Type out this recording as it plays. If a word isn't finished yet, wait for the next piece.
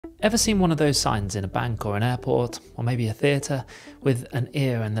Ever seen one of those signs in a bank or an airport, or maybe a theatre, with an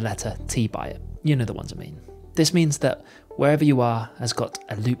ear and the letter T by it? You know the ones I mean. This means that wherever you are has got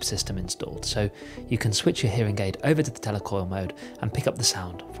a loop system installed, so you can switch your hearing aid over to the telecoil mode and pick up the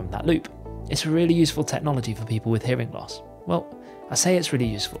sound from that loop. It's a really useful technology for people with hearing loss. Well, I say it's really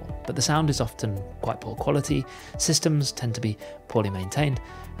useful, but the sound is often quite poor quality, systems tend to be poorly maintained,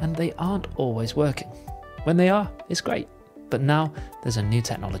 and they aren't always working. When they are, it's great. But now there's a new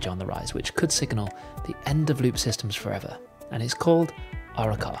technology on the rise which could signal the end of loop systems forever, and it's called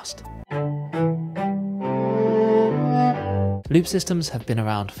Auracast. Loop systems have been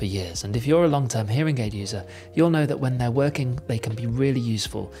around for years, and if you're a long-term hearing aid user, you'll know that when they're working, they can be really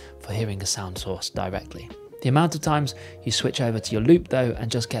useful for hearing a sound source directly. The amount of times you switch over to your loop though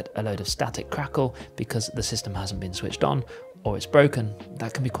and just get a load of static crackle because the system hasn't been switched on, or it's broken,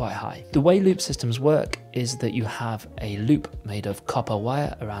 that can be quite high. The way loop systems work is that you have a loop made of copper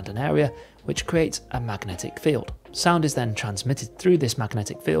wire around an area which creates a magnetic field. Sound is then transmitted through this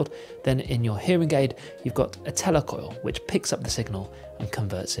magnetic field, then in your hearing aid you've got a telecoil which picks up the signal and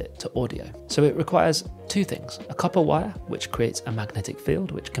converts it to audio. So it requires two things: a copper wire which creates a magnetic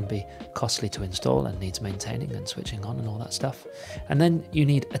field which can be costly to install and needs maintaining and switching on and all that stuff, and then you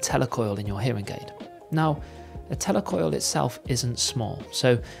need a telecoil in your hearing aid. Now, a telecoil itself isn't small,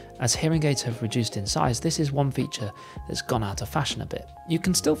 so as hearing aids have reduced in size, this is one feature that's gone out of fashion a bit. You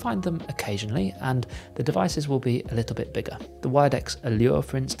can still find them occasionally, and the devices will be a little bit bigger. The Wiredex Allure,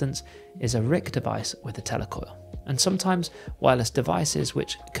 for instance, is a RIC device with a telecoil. And sometimes wireless devices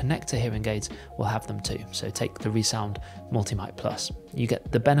which connect to hearing aids will have them too. So take the ReSound Multimic Plus. You get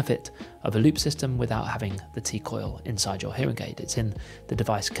the benefit of a loop system without having the T-coil inside your hearing aid. It's in the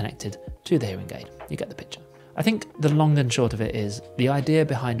device connected to the hearing aid. You get the picture. I think the long and short of it is, the idea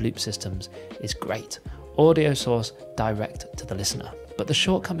behind loop systems is great. Audio source direct to the listener. But the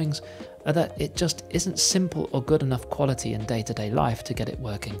shortcomings are that it just isn't simple or good enough quality in day-to-day life to get it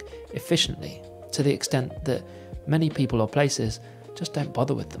working efficiently, to the extent that many people or places just don't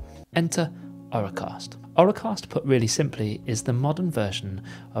bother with them. Enter Auracast. Auracast, put really simply, is the modern version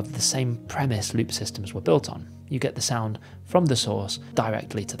of the same premise loop systems were built on. You get the sound from the source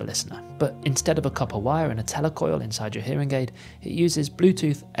directly to the listener. But instead of a copper wire and a telecoil inside your hearing aid, it uses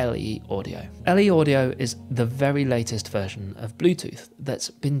Bluetooth LE audio. LE audio is the very latest version of Bluetooth that's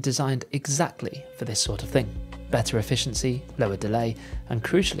been designed exactly for this sort of thing. Better efficiency, lower delay, and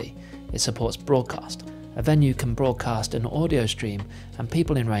crucially, it supports broadcast. A venue can broadcast an audio stream and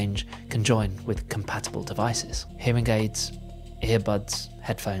people in range can join with compatible devices. Hearing aids, earbuds,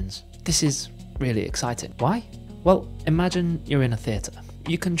 headphones. This is really exciting. Why? Well, imagine you're in a theatre.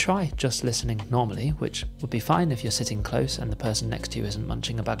 You can try just listening normally, which would be fine if you're sitting close and the person next to you isn't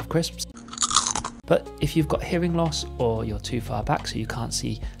munching a bag of crisps. But if you've got hearing loss, or you're too far back so you can't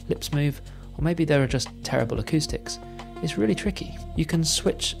see lips move, or maybe there are just terrible acoustics, it's really tricky. You can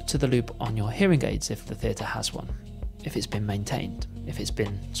switch to the loop on your hearing aids if the theatre has one, if it's been maintained, if it's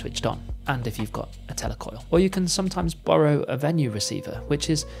been switched on, and if you've got a telecoil. Or you can sometimes borrow a venue receiver,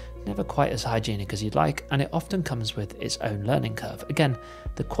 which is never quite as hygienic as you'd like, and it often comes with its own learning curve. Again,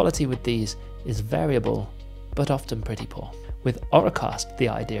 the quality with these is variable, but often pretty poor. With Auracast, the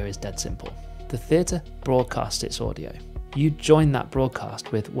idea is dead simple. The theatre broadcasts its audio. You join that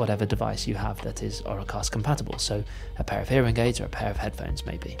broadcast with whatever device you have that is Auracast compatible, so a pair of hearing aids or a pair of headphones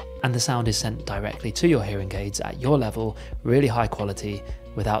maybe. And the sound is sent directly to your hearing aids at your level, really high quality,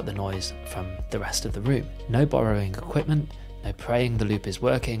 without the noise from the rest of the room. No borrowing equipment, no praying the loop is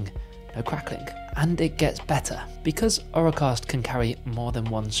working, no crackling. And it gets better, because Auracast can carry more than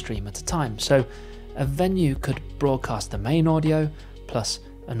one stream at a time, so a venue could broadcast the main audio, plus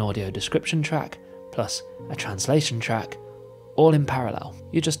an audio description track, plus a translation track, all in parallel.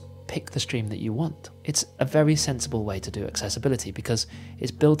 You just pick the stream that you want. It's a very sensible way to do accessibility because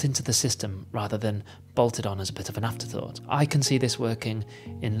it's built into the system rather than bolted on as a bit of an afterthought. I can see this working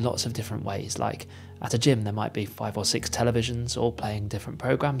in lots of different ways, like at a gym there might be 5 or 6 televisions all playing different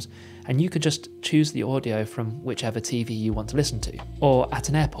programs, and you could just choose the audio from whichever TV you want to listen to. Or at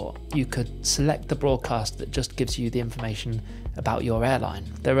an airport, you could select the broadcast that just gives you the information about your airline.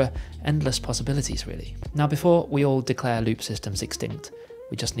 There are endless possibilities really. Now, before we all declare loop systems extinct,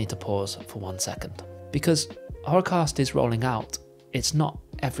 we just need to pause for 1 second. Because Auracast is rolling out, it's not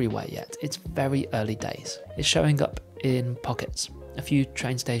everywhere yet. It's very early days. It's showing up in pockets. A few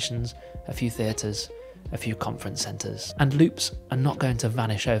train stations, a few theatres, a few conference centres. And loops are not going to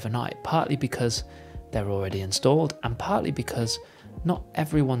vanish overnight, partly because they're already installed and partly because not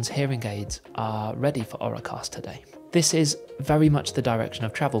everyone's hearing aids are ready for Auracast today. This is very much the direction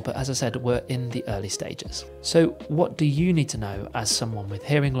of travel, but as I said, we're in the early stages. So what do you need to know as someone with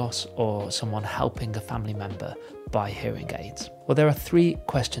hearing loss or someone helping a family member buy hearing aids? Well, there are 3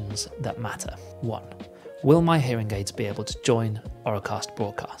 questions that matter. 1. Will my hearing aids be able to join Auracast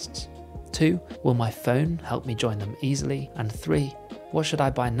broadcasts? 2. Will my phone help me join them easily? And 3. What should I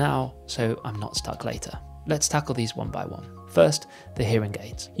buy now so I'm not stuck later? Let's tackle these one by one. First, the hearing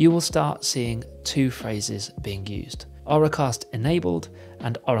aids. You will start seeing 2 phrases being used: Auracast-enabled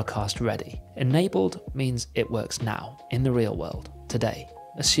and Auracast-ready. Enabled means it works now, in the real world, today,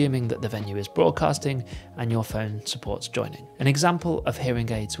 assuming that the venue is broadcasting and your phone supports joining. An example of hearing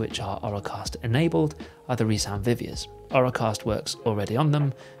aids which are Auracast-enabled are the ReSound Vivias. Auracast works already on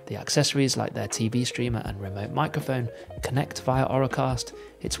them. The accessories like their TV streamer and remote microphone connect via Auracast.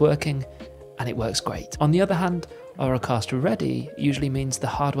 It's working, and it works great. On the other hand, Auracast-ready usually means the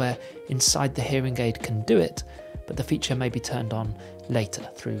hardware inside the hearing aid can do it, but the feature may be turned on later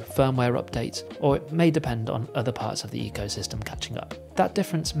through firmware updates, or it may depend on other parts of the ecosystem catching up. That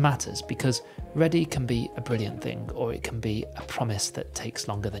difference matters because ready can be a brilliant thing, or it can be a promise that takes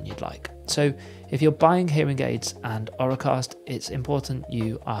longer than you'd like. So if you're buying hearing aids and Auracast, it's important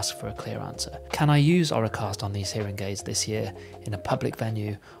you ask for a clear answer. Can I use Auracast on these hearing aids this year in a public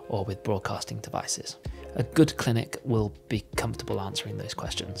venue or with broadcasting devices? A good clinic will be comfortable answering those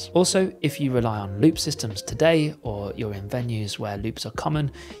questions. Also, if you rely on loop systems today, or you're in venues where loops are common,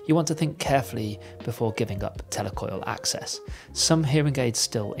 you want to think carefully before giving up Telecoil access. Some hearing aids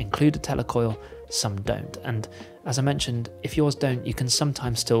still include a Telecoil, some don't, and as I mentioned, if yours don't, you can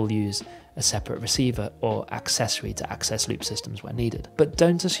sometimes still use a separate receiver or accessory to access loop systems where needed. But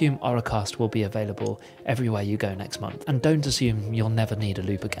don't assume Auracast will be available everywhere you go next month, and don't assume you'll never need a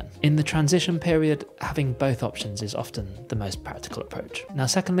loop again. In the transition period, having both options is often the most practical approach. Now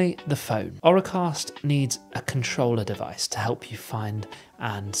secondly, the phone. Auracast needs a controller device to help you find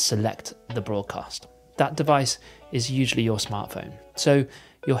and select the broadcast. That device is usually your smartphone. So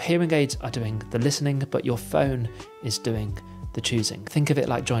your hearing aids are doing the listening, but your phone is doing the choosing. Think of it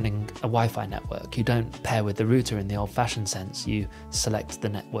like joining a Wi-Fi network. You don't pair with the router in the old-fashioned sense, you select the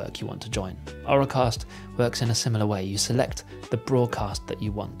network you want to join. Auracast works in a similar way. You select the broadcast that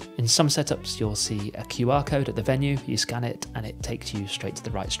you want. In some setups, you'll see a QR code at the venue, you scan it, and it takes you straight to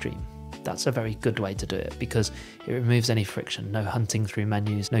the right stream. That's a very good way to do it because it removes any friction, no hunting through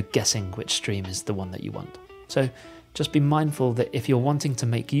menus, no guessing which stream is the one that you want. So just be mindful that if you're wanting to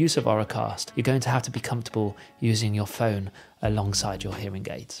make use of Auracast, you're going to have to be comfortable using your phone alongside your hearing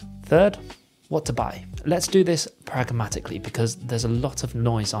aids. Third, what to buy. Let's do this pragmatically because there's a lot of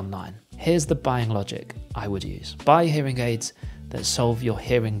noise online. Here's the buying logic I would use. Buy hearing aids that solve your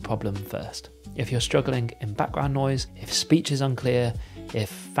hearing problem first. If you're struggling in background noise, if speech is unclear, if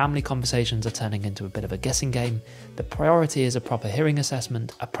family conversations are turning into a bit of a guessing game, the priority is a proper hearing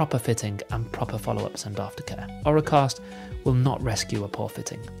assessment, a proper fitting, and proper follow-ups and aftercare. Auracast will not rescue a poor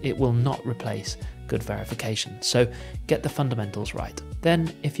fitting. It will not replace good verification, so get the fundamentals right.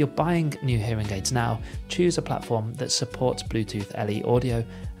 Then, if you're buying new hearing aids now, choose a platform that supports Bluetooth LE audio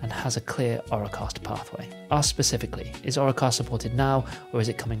and has a clear Auracast pathway. Ask specifically, is Auracast supported now or is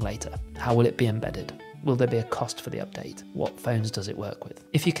it coming later? How will it be embedded? Will there be a cost for the update? What phones does it work with?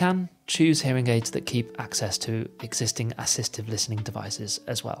 If you can, choose hearing aids that keep access to existing assistive listening devices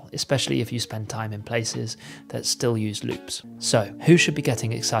as well, especially if you spend time in places that still use loops. So, who should be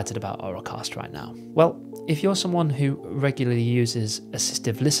getting excited about Auracast right now? Well, if you're someone who regularly uses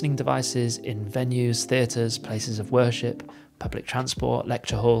assistive listening devices in venues, theatres, places of worship, public transport,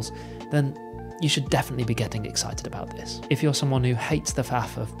 lecture halls, then you should definitely be getting excited about this. If you're someone who hates the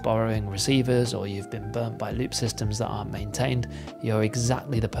faff of borrowing receivers or you've been burnt by loop systems that aren't maintained, you're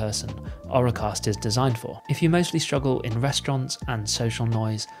exactly the person Auracast is designed for. If you mostly struggle in restaurants and social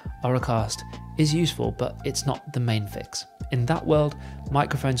noise, Auracast is useful, but it's not the main fix. In that world,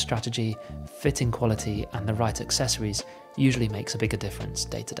 microphone strategy, fitting quality, and the right accessories usually makes a bigger difference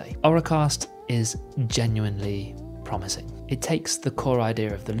day to day. Auracast is genuinely promising. It takes the core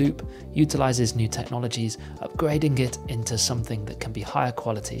idea of the loop, utilizes new technologies, upgrading it into something that can be higher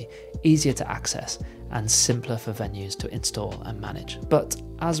quality, easier to access, and simpler for venues to install and manage. But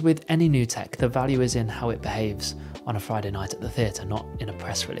as with any new tech, the value is in how it behaves on a Friday night at the theatre, not in a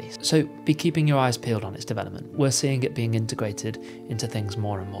press release. So be keeping your eyes peeled on its development. We're seeing it being integrated into things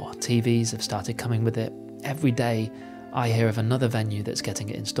more and more. TVs have started coming with it. Every day I hear of another venue that's getting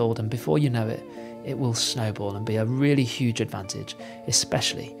it installed, and before you know it, it will snowball and be a really huge advantage,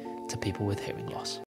 especially to people with hearing loss.